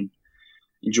outside and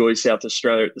enjoy South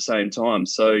Australia at the same time.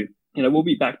 So, you know, we'll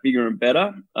be back bigger and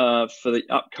better for the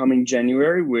upcoming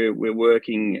January. We're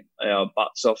working our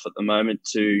butts off at the moment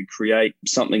to create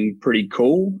something pretty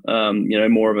cool, you know,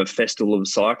 more of a festival of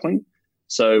cycling.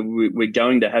 So we're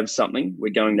going to have something.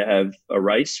 We're going to have a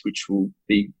race which will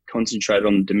be concentrated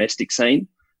on the domestic scene.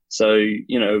 So,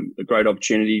 you know, a great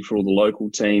opportunity for all the local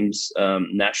teams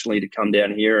nationally to come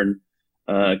down here and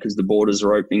because the borders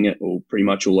are opening, or pretty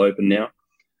much all open now.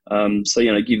 So,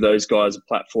 you know, give those guys a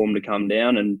platform to come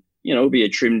down and, you know, it'll be a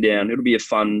trimmed down. It'll be a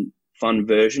fun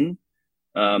version.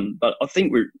 But I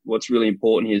think what's really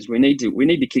important here is we need to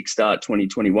kickstart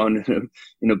 2021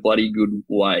 in a bloody good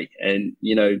way. And,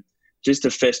 you know, just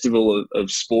a festival of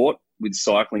sport with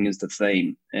cycling as the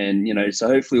theme. And, you know, so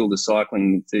hopefully all the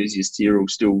cycling enthusiasts here will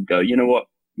still go, you know what,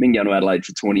 I've been going to Adelaide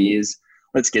for 20 years.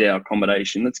 Let's get our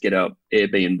accommodation. Let's get our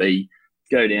Airbnb,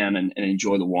 go down and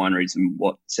enjoy the wineries and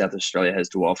what South Australia has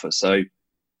to offer. So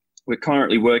we're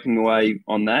currently working away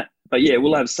on that. but yeah,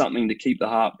 we'll have something to keep the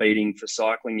heart beating for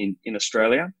cycling in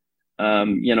Australia.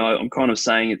 I'm kind of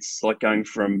saying it's like going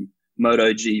from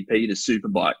MotoGP to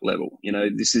Superbike level.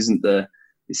 This isn't the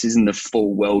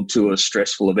full world tour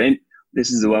stressful event.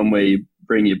 This is the one where you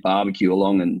bring your barbecue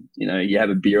along and you have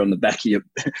a beer on the back of your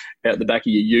out the back of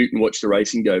your ute and watch the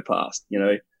racing go past.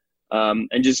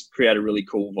 And just create a really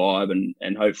cool vibe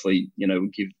and hopefully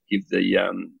give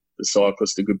the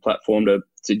cyclist a good platform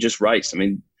to just race. I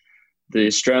mean, the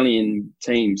Australian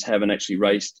teams haven't actually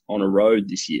raced on a road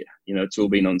this year. It's all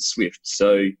been on Swift.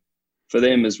 So for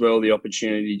them as well, the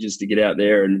opportunity just to get out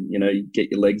there and,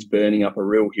 get your legs burning up a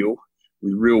real hill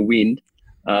with real wind.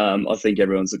 I think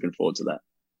everyone's looking forward to that.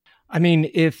 I mean,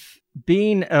 if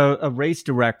being a race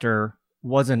director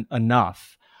wasn't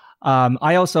enough,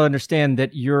 I also understand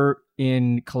that you're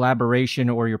in collaboration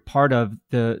or you're part of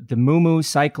the Mumu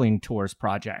Cycling Tours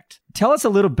project. Tell us a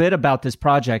little bit about this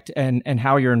project and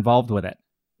how you're involved with it.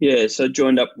 Yeah, so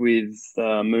joined up with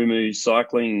Mumu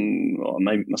Cycling,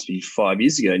 maybe it must be 5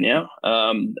 years ago now.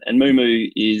 And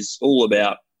Mumu is all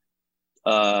about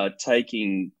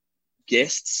taking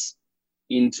guests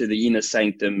into the inner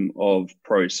sanctum of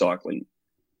pro cycling.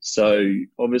 So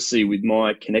obviously with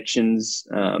my connections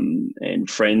and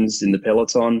friends in the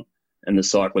peloton and the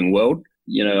cycling world,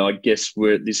 I guess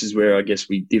this is where I guess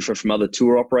we differ from other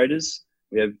tour operators.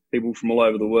 We have people from all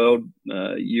over the world,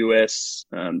 US,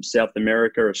 South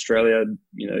America, Australia,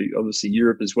 obviously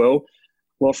Europe as well.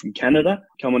 A lot from Canada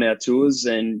come on our tours,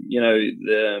 and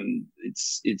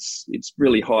it's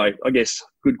really high, I guess,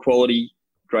 good quality,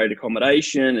 great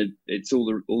accommodation. It's all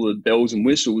the bells and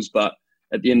whistles, but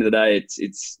at the end of the day,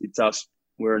 it's us.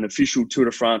 We're an official Tour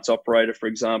de France operator, for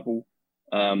example.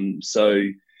 So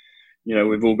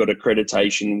we've all got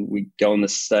accreditation. We go on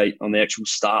the actual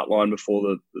start line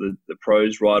before the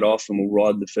pros ride off, and we'll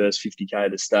ride the first 50K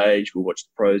of the stage. We'll watch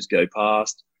the pros go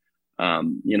past.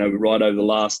 We ride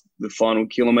over the final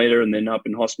kilometre and then up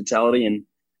in hospitality and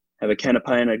have a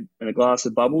canapé and a glass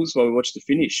of bubbles while we watch the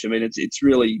finish. I mean, it's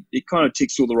really, it kind of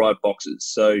ticks all the right boxes.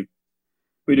 So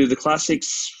we do the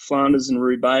classics, Flanders and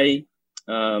Roubaix.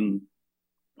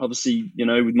 Obviously,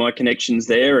 with my connections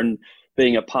there and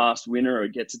being a past winner, I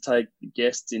get to take the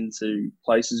guests into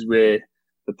places where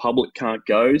the public can't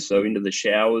go. So into the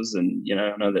showers and,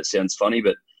 I know that sounds funny,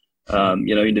 but,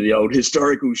 into the old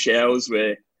historical showers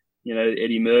where,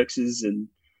 Eddie Merckx's and,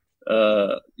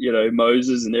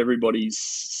 Moses and everybody's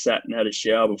sat and had a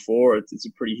shower before. It's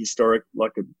a pretty historic,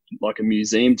 like a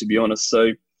museum, to be honest.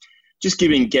 So just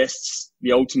giving guests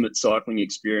the ultimate cycling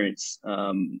experience.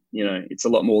 It's a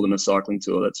lot more than a cycling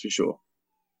tour, that's for sure.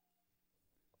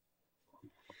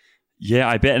 Yeah,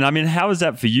 I bet. And I mean, how is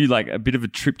that for you? Like a bit of a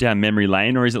trip down memory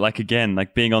lane, or is it like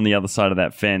being on the other side of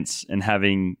that fence and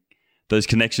having those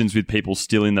connections with people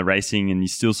still in the racing and you're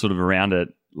still sort of around it?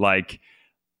 Like,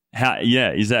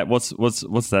 is that what's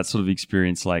that sort of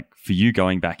experience like for you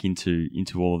going back into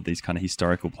all of these kind of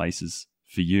historical places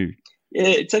for you? Yeah,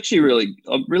 it's actually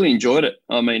I've really enjoyed it.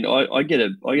 I mean, I get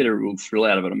a real thrill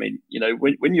out of it. I mean,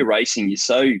 when you're racing, you're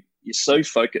so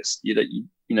focused.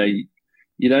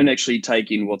 You don't actually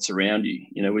take in what's around you.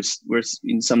 We're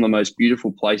in some of the most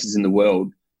beautiful places in the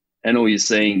world, and all you're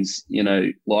seeing is,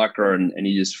 Lycra, and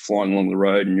you're just flying along the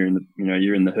road, and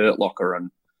you're in the hurt locker and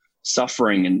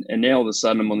suffering. And now all of a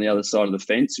sudden I'm on the other side of the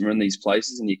fence, and we're in these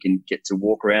places, and you can get to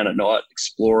walk around at night,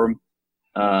 explore them,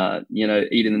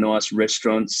 eat in the nice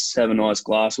restaurants, have a nice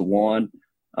glass of wine,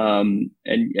 and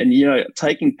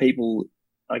taking people,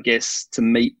 I guess, to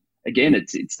meet again.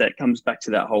 It's that comes back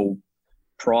to that whole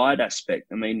pride aspect.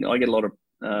 I mean, I get a lot of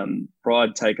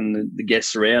pride taking the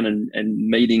guests around and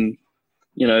meeting,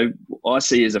 I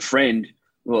see as a friend,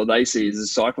 well, they see as a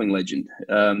cycling legend.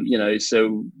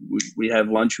 So we have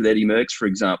lunch with Eddie Merckx, for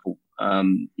example,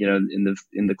 in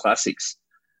the classics.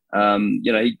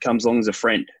 He comes along as a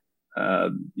friend. I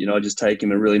just take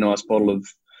him a really nice bottle of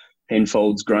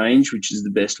Penfolds Grange, which is the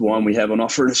best wine we have on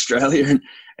offer in Australia.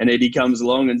 And Eddie comes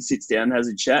along and sits down and has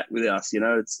a chat with us,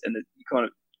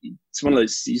 it's one of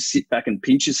those, you sit back and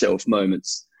pinch yourself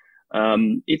moments.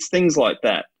 It's things like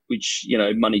that, which,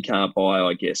 money can't buy,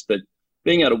 I guess. But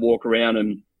being able to walk around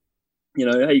and,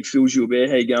 hey, Phil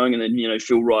Gilbert, how you going? And then,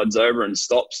 Phil rides over and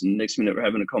stops, and next minute we're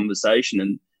having a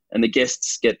conversation, and the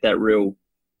guests get that real,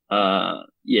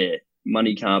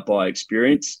 money can't buy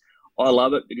experience. I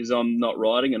love it because I'm not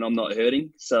riding and I'm not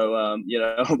hurting. So, I'm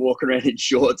walking around in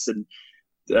shorts and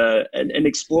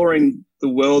exploring the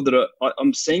world that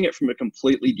I'm seeing it from a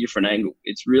completely different angle.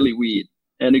 It's really weird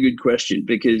and a good question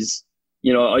because,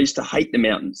 I used to hate the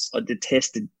mountains. I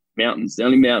detested mountains. The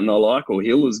only mountain I like or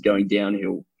hill is going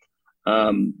downhill.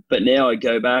 But now I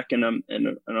go back and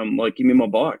I'm like, give me my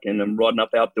bike, and I'm riding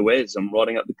up Alpe d'Huez, I'm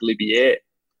riding up the Galibier,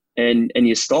 and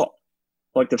you stop.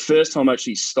 Like the first time I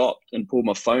actually stopped and pulled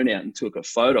my phone out and took a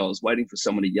photo, I was waiting for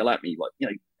someone to yell at me,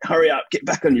 like, hurry up, get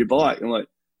back on your bike. I'm like,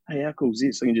 hey, how cool is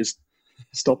this? I can just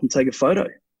stop and take a photo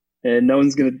and no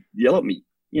one's going to yell at me.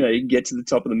 You can get to the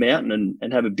top of the mountain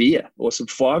and have a beer or some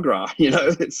foie gras.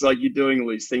 It's like you're doing all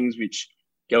these things which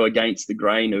go against the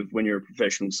grain of when you're a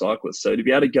professional cyclist. So to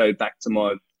be able to go back to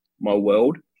my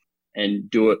world and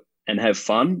do it and have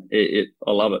fun, I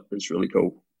love it. It's really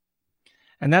cool.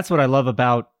 And that's what I love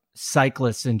about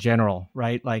cyclists in general,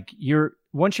 right? Like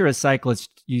once you're a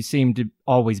cyclist, you seem to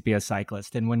always be a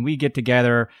cyclist. And when we get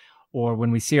together or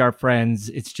when we see our friends,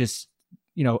 it's just,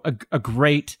 a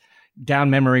great down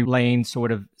memory lane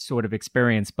sort of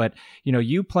experience. But,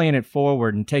 you playing it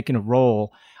forward and taking a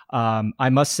role, I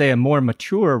must say a more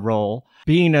mature role,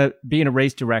 being a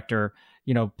race director,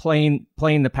 playing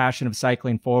the passion of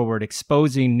cycling forward,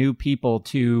 exposing new people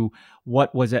to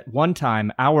what was at one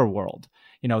time our world.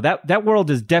 That world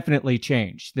has definitely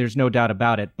changed. There's no doubt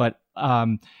about it. But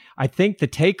I think the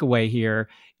takeaway here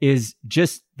is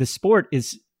just the sport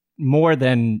is more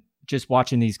than just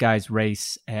watching these guys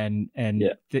race and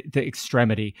the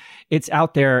extremity. It's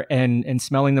out there and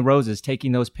smelling the roses,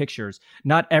 taking those pictures.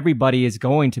 Not everybody is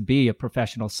going to be a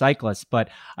professional cyclist, but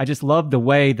I just love the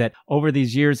way that over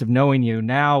these years of knowing you,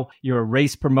 now you're a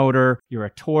race promoter, you're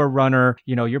a tour runner,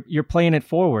 you're playing it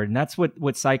forward. And that's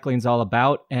what cycling's all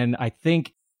about. And I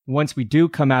think once we do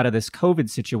come out of this COVID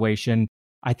situation,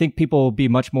 I think people will be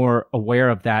much more aware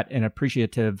of that and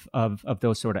appreciative of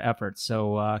those sort of efforts.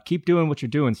 So keep doing what you're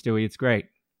doing, Stewie. It's great.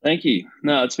 Thank you.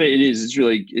 No, it is.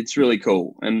 It's really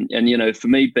cool. And for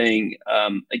me being,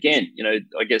 again,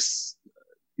 I guess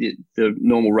the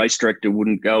normal race director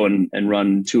wouldn't go and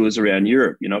run tours around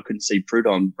Europe. I couldn't see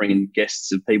Prudhomme bringing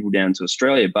guests of people down to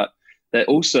Australia, but that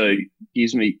also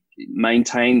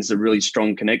maintains a really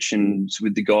strong connections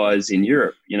with the guys in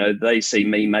Europe. They see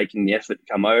me making the effort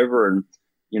to come over and,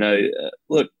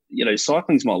 look,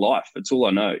 cycling's my life. It's all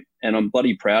I know. And I'm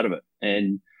bloody proud of it.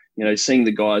 And, seeing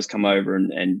the guys come over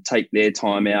and take their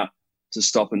time out to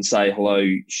stop and say hello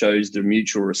shows the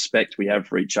mutual respect we have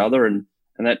for each other. And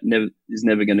that is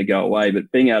never going to go away.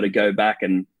 But being able to go back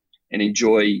and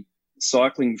enjoy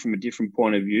cycling from a different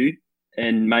point of view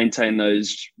and maintain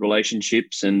those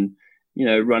relationships and,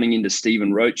 running into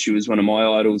Stephen Roach, who was one of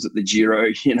my idols at the Giro,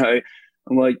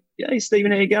 I'm like, hey,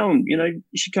 Stephen, how you going? You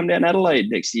should come down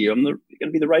Adelaide next year. I'm going to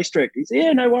be the race director. He said,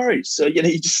 yeah, no worries. So,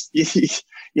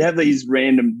 you have these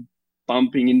random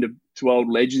bumping into old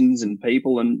legends and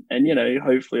people and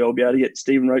hopefully I'll be able to get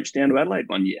Stephen Roach down to Adelaide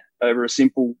one year over a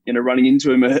simple, running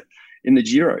into him in the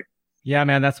Giro. Yeah,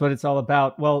 man, that's what it's all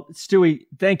about. Well, Stewie,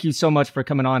 thank you so much for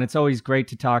coming on. It's always great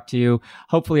to talk to you.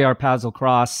 Hopefully our paths will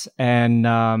cross. And,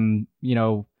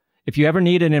 if you ever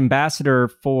need an ambassador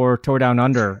for Tour Down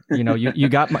Under, you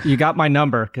got my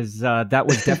number, because that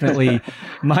was definitely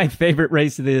my favorite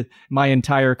race of my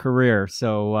entire career.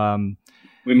 So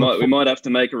we might have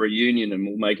to make a reunion and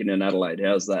we'll make it in Adelaide.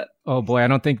 How's that? Oh boy, I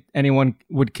don't think anyone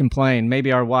would complain.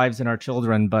 Maybe our wives and our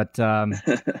children, but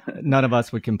none of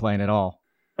us would complain at all.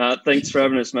 Thanks for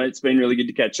having us, mate. It's been really good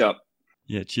to catch up.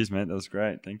 Yeah, cheers, mate. That was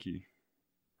great. Thank you.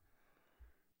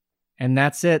 And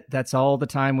that's it. That's all the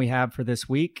time we have for this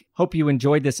week. Hope you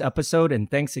enjoyed this episode,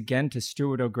 and thanks again to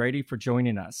Stuart O'Grady for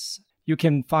joining us. You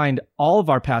can find all of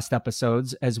our past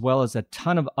episodes, as well as a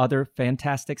ton of other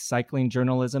fantastic cycling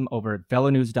journalism over at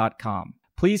velonews.com.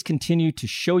 Please continue to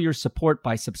show your support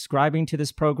by subscribing to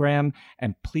this program,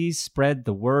 and please spread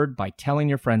the word by telling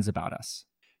your friends about us.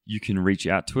 You can reach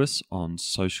out to us on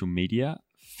social media,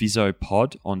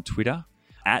 PhysioPod on Twitter,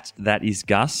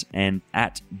 @thatisgus, and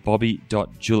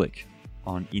 @bobby.julich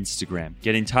on Instagram.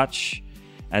 Get in touch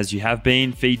as you have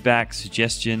been, feedback,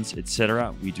 suggestions,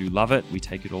 etc. We do love it. We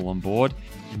take it all on board.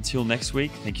 Until next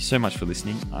week, thank you so much for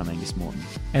listening. I'm Angus Morton.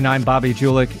 And I'm Bobby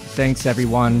Julich. Thanks,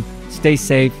 everyone. Stay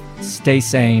safe, stay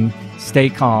sane, stay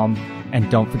calm, and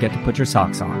don't forget to put your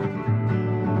socks on.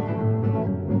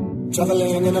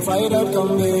 Traveling in a fried-out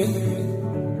Kombi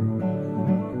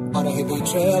on a hippie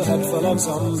trailhead full of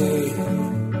zombies.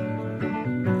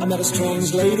 I met a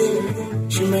strange lady,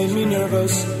 she made me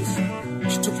nervous.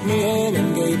 She took me in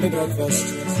and gave me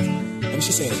breakfast. And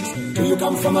she said, do you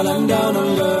come from a land down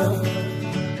under,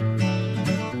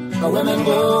 where women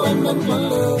go and men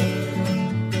plunder?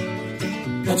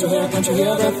 Can't you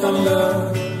hear the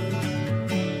thunder?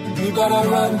 You gotta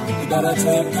run, you gotta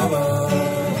take cover.